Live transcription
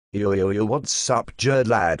Yo yo yo, what's up, Gerd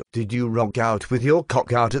lad? Did you rock out with your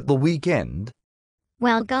cock out at the weekend?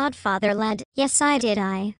 Well, Godfather lad, yes I did.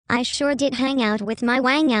 I sure did hang out with my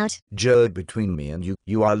wang out. Gerd, between me and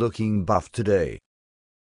you are looking buff today.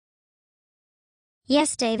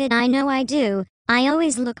 Yes, David, I know I do. I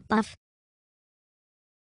always look buff.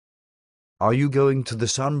 Are you going to the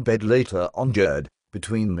sunbed later on, Gerd,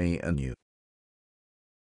 between me and you?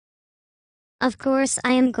 Of course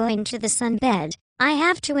I am going to the sunbed. I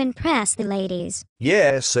have to impress the ladies.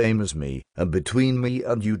 Yeah, same as me. And between me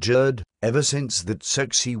and you, Gerd, ever since that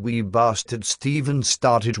sexy wee bastard Steven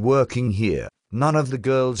started working here, none of the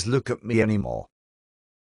girls look at me anymore.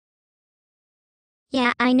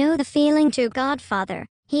 Yeah, I know the feeling too, Godfather.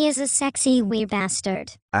 He is a sexy wee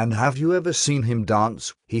bastard. And have you ever seen him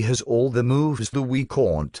dance? He has all the moves that we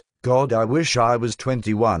can't. God, I wish I was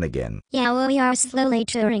 21 again. Yeah, well, we are slowly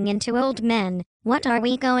turning into old men. What are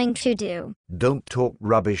we going to do? Don't talk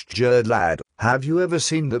rubbish, Gerd lad. Have you ever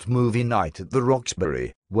seen that movie Night at the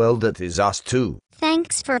Roxbury? Well, that is us too.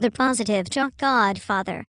 Thanks for the positive talk,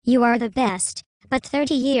 Godfather. You are the best. But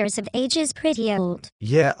 30 years of age is pretty old.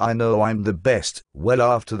 Yeah, I know I'm the best. Well,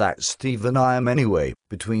 after that, Steven, I am anyway.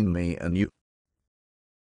 Between me and you,